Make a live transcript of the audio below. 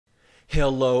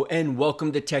Hello and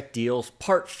welcome to Tech Deals,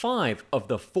 part 5 of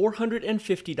the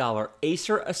 $450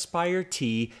 Acer Aspire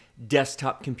T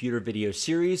desktop computer video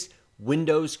series,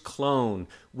 Windows Clone.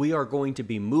 We are going to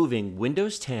be moving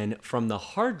Windows 10 from the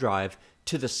hard drive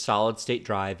to the solid state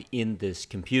drive in this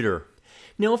computer.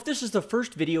 Now, if this is the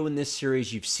first video in this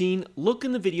series you've seen, look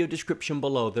in the video description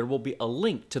below. There will be a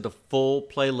link to the full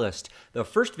playlist. The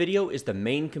first video is the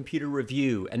main computer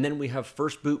review, and then we have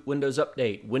first boot Windows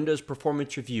Update, Windows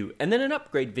Performance Review, and then an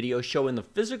upgrade video showing the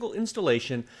physical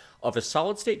installation of a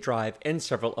solid-state drive and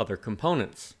several other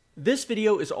components. This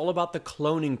video is all about the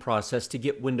cloning process to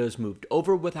get Windows moved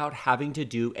over without having to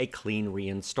do a clean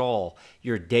reinstall.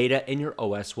 Your data and your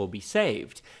OS will be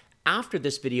saved. After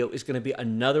this video is going to be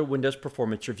another Windows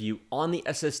performance review on the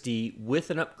SSD with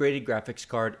an upgraded graphics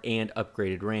card and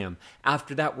upgraded RAM.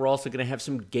 After that, we're also going to have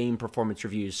some game performance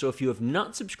reviews. So if you have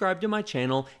not subscribed to my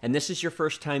channel and this is your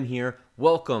first time here,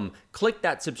 welcome. Click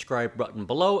that subscribe button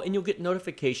below and you'll get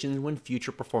notifications when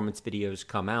future performance videos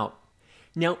come out.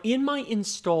 Now, in my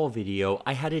install video,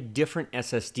 I had a different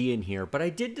SSD in here, but I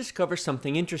did discover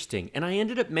something interesting, and I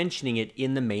ended up mentioning it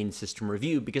in the main system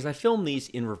review because I filmed these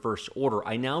in reverse order.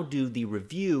 I now do the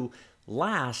review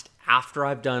last after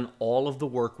I've done all of the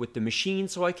work with the machine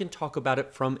so I can talk about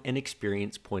it from an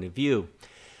experience point of view.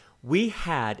 We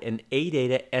had an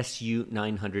ADATA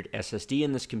SU900 SSD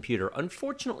in this computer.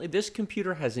 Unfortunately, this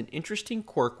computer has an interesting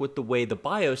quirk with the way the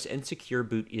BIOS and secure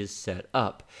boot is set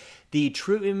up. The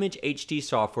True Image HD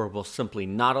software will simply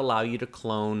not allow you to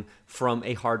clone from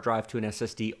a hard drive to an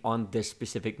SSD on this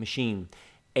specific machine.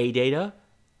 ADATA,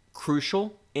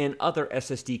 Crucial, and other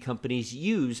SSD companies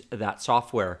use that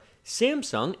software.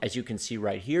 Samsung, as you can see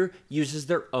right here, uses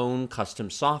their own custom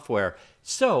software.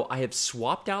 So I have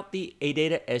swapped out the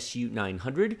ADATA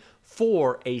SU900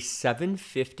 for a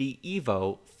 750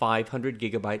 EVO 500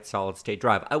 gigabyte solid state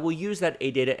drive. I will use that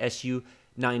ADATA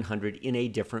SU900 in a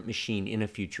different machine in a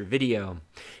future video.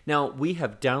 Now, we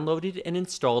have downloaded and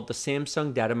installed the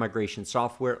Samsung data migration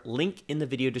software, link in the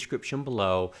video description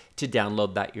below to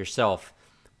download that yourself.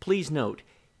 Please note,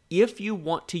 if you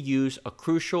want to use a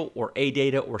Crucial or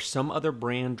ADATA or some other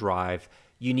brand drive,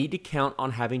 you need to count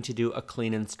on having to do a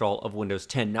clean install of Windows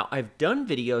 10. Now, I've done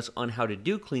videos on how to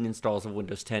do clean installs of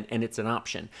Windows 10, and it's an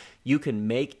option. You can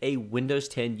make a Windows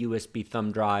 10 USB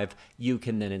thumb drive. You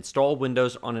can then install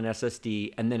Windows on an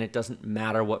SSD, and then it doesn't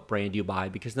matter what brand you buy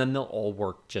because then they'll all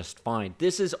work just fine.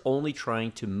 This is only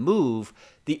trying to move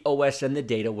the OS and the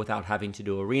data without having to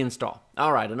do a reinstall.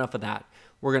 All right, enough of that.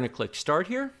 We're going to click Start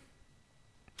here.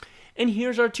 And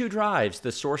here's our two drives.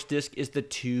 The source disk is the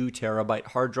 2 terabyte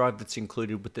hard drive that's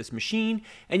included with this machine.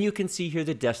 And you can see here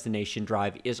the destination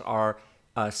drive is our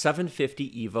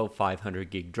 750 EVO 500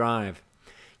 gig drive.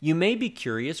 You may be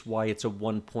curious why it's a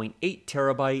 1.8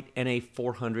 terabyte and a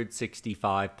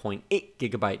 465.8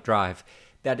 gigabyte drive.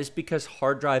 That is because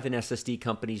hard drive and SSD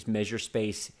companies measure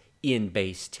space in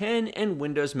base 10 and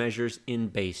Windows measures in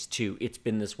base 2. It's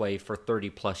been this way for 30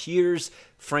 plus years.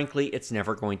 Frankly, it's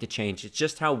never going to change. It's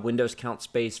just how Windows counts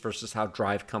space versus how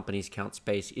drive companies count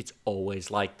space. It's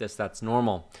always like this. That's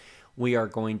normal. We are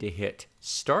going to hit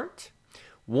Start.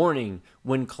 Warning,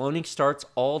 when cloning starts,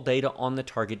 all data on the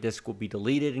target disk will be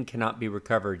deleted and cannot be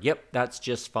recovered. Yep, that's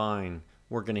just fine.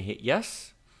 We're going to hit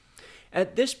Yes.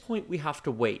 At this point, we have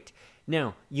to wait.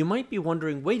 Now, you might be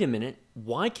wondering, wait a minute,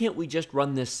 why can't we just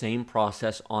run this same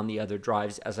process on the other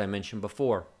drives as I mentioned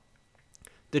before?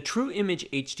 The True Image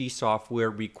HD software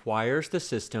requires the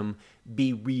system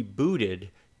be rebooted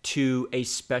to a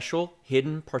special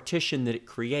hidden partition that it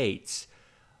creates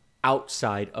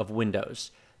outside of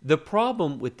Windows. The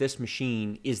problem with this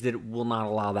machine is that it will not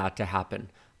allow that to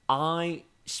happen. I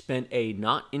spent a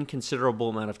not inconsiderable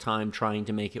amount of time trying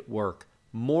to make it work.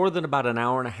 More than about an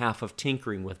hour and a half of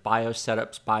tinkering with BIOS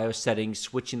setups, BIOS settings,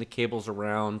 switching the cables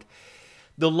around.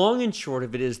 The long and short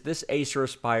of it is this Acer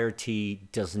Aspire T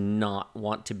does not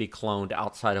want to be cloned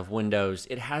outside of Windows.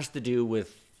 It has to do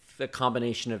with the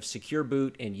combination of secure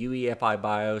boot and UEFI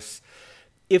BIOS.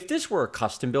 If this were a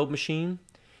custom build machine,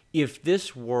 if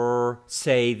this were,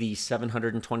 say, the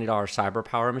 $720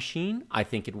 CyberPower machine, I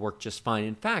think it'd work just fine.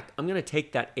 In fact, I'm going to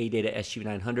take that ADATA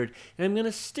SU900 and I'm going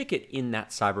to stick it in that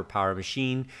CyberPower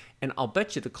machine, and I'll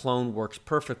bet you the clone works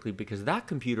perfectly because that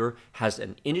computer has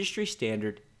an industry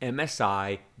standard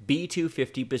MSI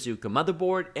B250 Bazooka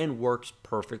motherboard and works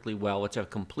perfectly well. It's a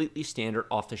completely standard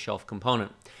off-the-shelf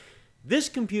component. This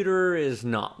computer is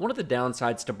not. One of the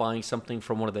downsides to buying something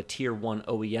from one of the tier 1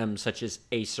 OEMs such as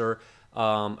Acer,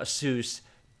 Asus,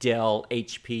 Dell,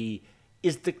 HP,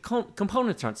 is the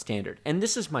components aren't standard. And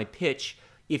this is my pitch.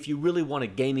 If you really want a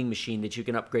gaming machine that you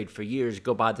can upgrade for years,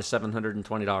 go buy the $720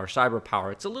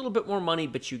 CyberPower. It's a little bit more money,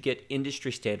 but you get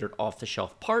industry standard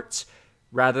off-the-shelf parts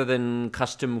rather than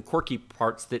custom quirky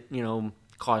parts that,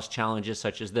 cause challenges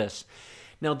such as this.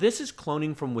 Now, this is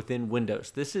cloning from within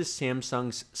Windows. This is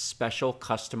Samsung's special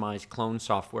customized clone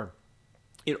software.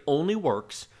 It only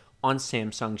works on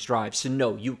Samsung's drive. So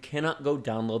no, you cannot go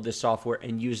download this software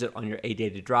and use it on your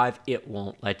HDD drive. It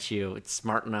won't let you. It's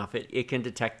smart enough. It can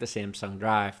detect the Samsung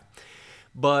drive.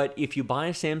 But if you buy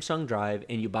a Samsung drive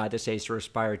and you buy this Acer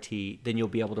Aspire T, then you'll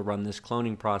be able to run this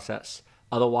cloning process.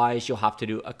 Otherwise, you'll have to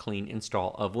do a clean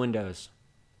install of Windows.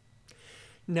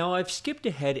 Now, I've skipped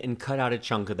ahead and cut out a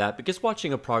chunk of that because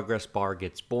watching a progress bar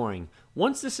gets boring.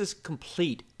 Once this is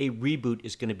complete, a reboot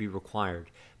is going to be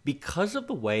required. Because of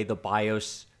the way the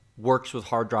BIOS works with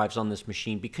hard drives on this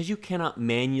machine, because you cannot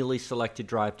manually select a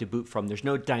drive to boot from, there's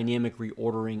no dynamic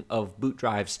reordering of boot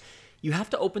drives, you have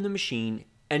to open the machine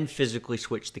and physically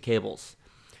switch the cables.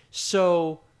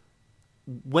 So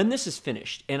when this is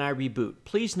finished and I reboot,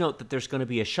 please note that there's going to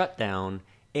be a shutdown,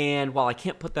 and while I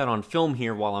can't put that on film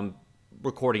here while I'm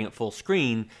recording at full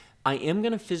screen, I am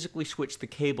going to physically switch the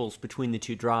cables between the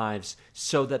two drives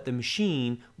so that the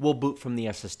machine will boot from the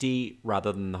SSD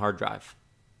rather than the hard drive.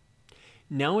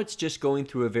 Now it's just going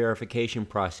through a verification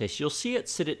process. You'll see it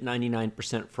sit at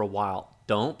 99% for a while.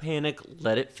 Don't panic,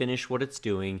 let it finish what it's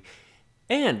doing.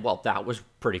 And, well, that was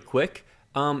pretty quick.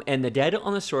 And the data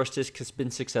on the source disk has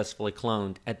been successfully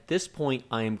cloned. At this point,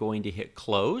 I am going to hit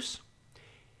close.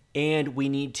 And we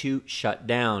need to shut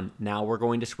down. Now we're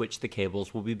going to switch the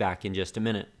cables. We'll be back in just a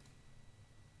minute.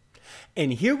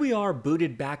 And here we are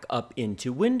booted back up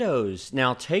into Windows.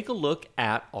 Now take a look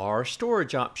at our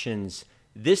storage options.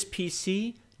 This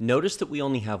PC, notice that we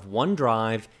only have one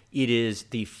drive. It is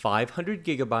the 500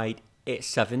 gigabyte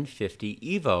 750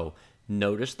 EVO.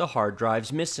 Notice the hard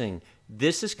drive's missing.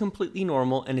 This is completely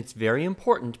normal, and it's very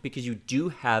important because you do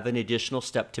have an additional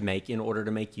step to make in order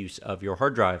to make use of your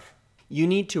hard drive. You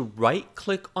need to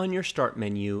right-click on your Start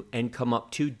menu and come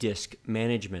up to Disk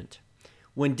Management.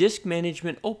 When Disk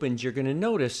Management opens, you're going to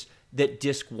notice that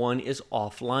Disk 1 is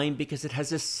offline because it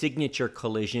has a signature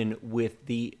collision with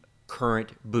the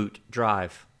current boot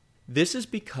drive. This is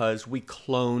because we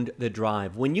cloned the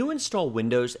drive. When you install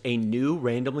Windows, a new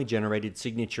randomly generated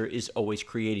signature is always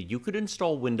created. You could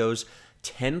install Windows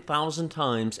 10,000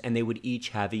 times and they would each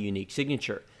have a unique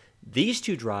signature. These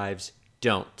two drives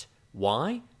don't.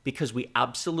 Why? Because we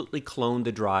absolutely cloned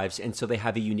the drives, and so they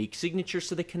have a unique signature,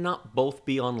 so they cannot both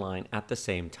be online at the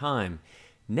same time.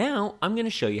 Now, I'm going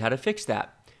to show you how to fix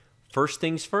that. First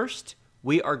things first,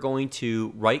 we are going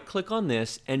to right-click on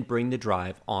this and bring the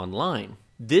drive online.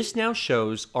 This now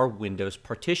shows our Windows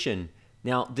partition.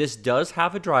 Now, this does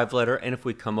have a drive letter, and if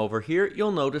we come over here,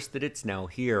 you'll notice that it's now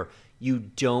here. You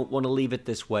don't want to leave it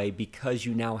this way because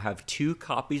you now have two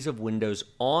copies of Windows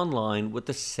online with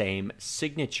the same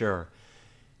signature.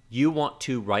 You want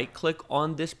to right-click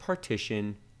on this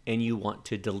partition and you want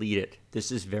to delete it.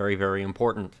 This is very, very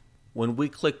important. When we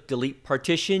click Delete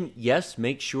Partition, yes,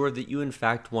 make sure that you in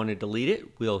fact want to delete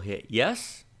it. We'll hit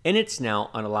yes, and it's now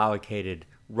unallocated.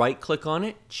 Right-click on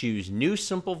it, choose New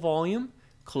Simple Volume,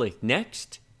 click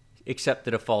Next, accept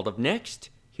the default of Next.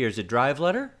 Here's a drive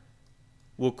letter.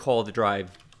 We'll call the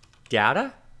drive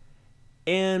Data,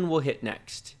 and we'll hit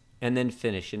Next, and then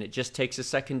Finish. And it just takes a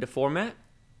second to format.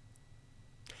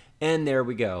 And there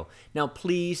we go. Now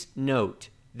please note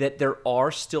that there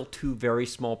are still two very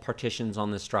small partitions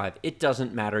on this drive. It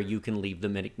doesn't matter, you can leave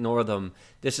them and ignore them.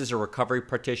 This is a recovery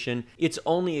partition. It's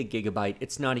only 1 gigabyte.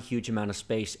 It's not a huge amount of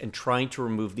space, and trying to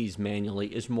remove these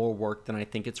manually is more work than I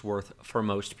think it's worth for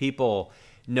most people.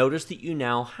 Notice that you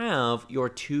now have your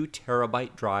 2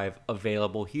 terabyte drive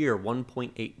available here,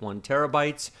 1.81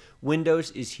 terabytes. Windows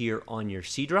is here on your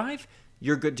C drive.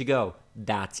 You're good to go.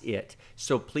 That's it.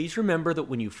 So please remember that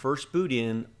when you first boot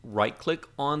in, right-click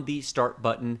on the Start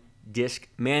button, Disk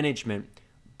Management,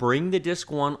 bring the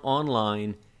Disk 1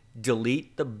 online,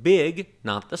 delete the big,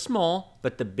 not the small,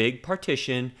 but the big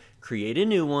partition, create a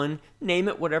new one, name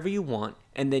it whatever you want,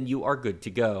 and then you are good to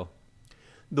go.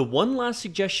 The one last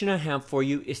suggestion I have for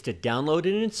you is to download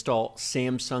and install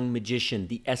Samsung Magician,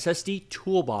 the SSD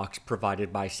toolbox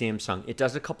provided by Samsung. It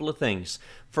does a couple of things.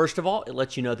 First of all, it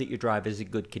lets you know that your drive is in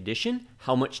good condition,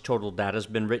 how much total data has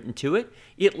been written to it.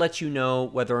 It lets you know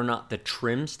whether or not the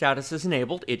trim status is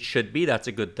enabled. It should be, that's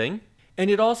a good thing. And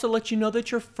it also lets you know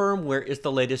that your firmware is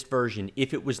the latest version.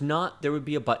 If it was not, there would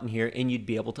be a button here and you'd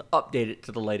be able to update it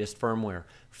to the latest firmware.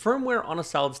 Firmware on a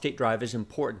solid-state drive is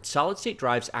important. Solid-state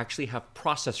drives actually have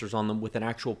processors on them with an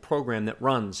actual program that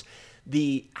runs.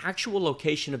 The actual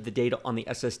location of the data on the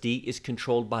SSD is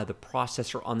controlled by the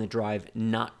processor on the drive,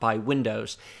 not by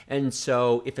Windows. And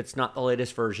so if it's not the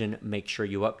latest version, make sure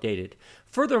you update it.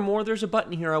 Furthermore, there's a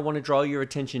button here I want to draw your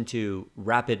attention to,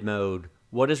 Rapid Mode.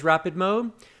 What is Rapid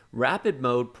Mode? Rapid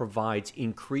Mode provides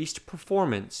increased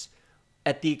performance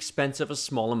at the expense of a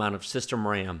small amount of system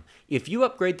RAM. If you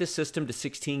upgrade the system to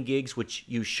 16 gigs, which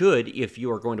you should if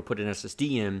you are going to put an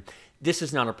SSD in, this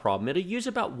is not a problem. It'll use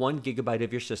about 1 gigabyte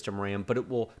of your system RAM, but it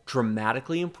will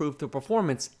dramatically improve the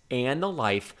performance and the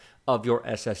life of your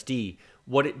SSD.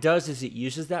 What it does is it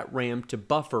uses that RAM to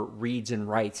buffer reads and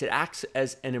writes. It acts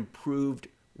as an improved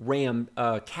RAM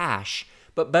cache,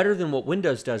 but better than what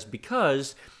Windows does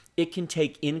because it can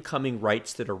take incoming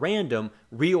writes that are random,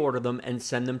 reorder them, and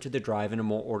send them to the drive in a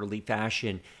more orderly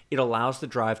fashion. It allows the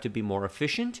drive to be more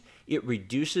efficient, it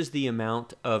reduces the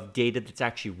amount of data that's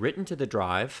actually written to the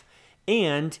drive,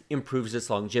 and improves its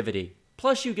longevity.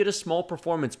 Plus, you get a small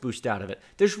performance boost out of it.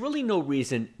 There's really no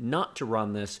reason not to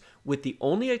run this, with the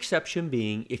only exception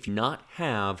being if you not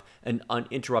have an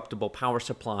uninterruptible power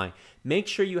supply. Make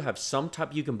sure you have some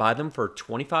type, you can buy them for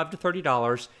 $25 to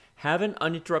 $30, have an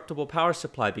uninterruptible power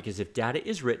supply, because if data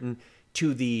is written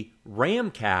to the RAM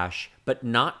cache but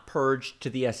not purged to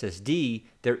the SSD,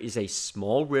 there is a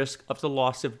small risk of the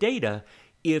loss of data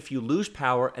if you lose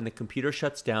power and the computer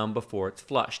shuts down before it's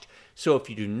flushed. So if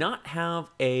you do not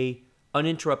have a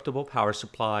uninterruptible power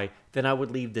supply, then I would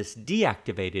leave this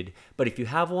deactivated, but if you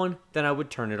have one, then I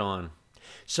would turn it on.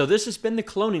 So this has been the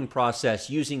cloning process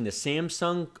using the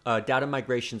Samsung data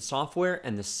migration software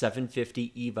and the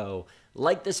 750 EVO.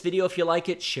 Like this video if you like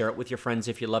it, share it with your friends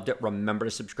if you loved it. Remember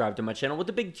to subscribe to my channel with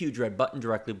the big huge red button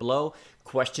directly below.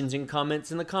 Questions and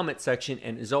comments in the comment section,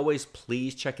 and as always,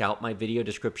 please check out my video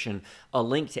description. A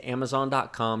link to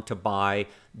Amazon.com to buy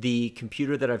the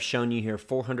computer that I've shown you here,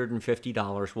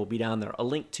 $450, will be down there. A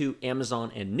link to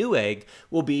Amazon and Newegg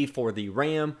will be for the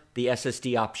RAM, the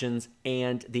SSD options,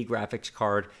 and the graphics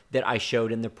card that I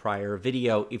showed in the prior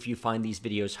video. If you find these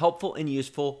videos helpful and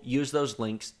useful, use those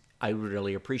links. I would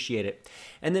really appreciate it.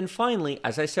 And then finally,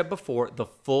 as I said before, the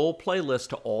full playlist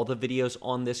to all the videos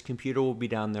on this computer will be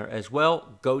down there as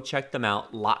well. Go check them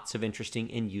out. Lots of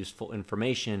interesting and useful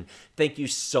information. Thank you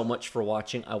so much for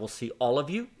watching. I will see all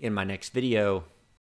of you in my next video.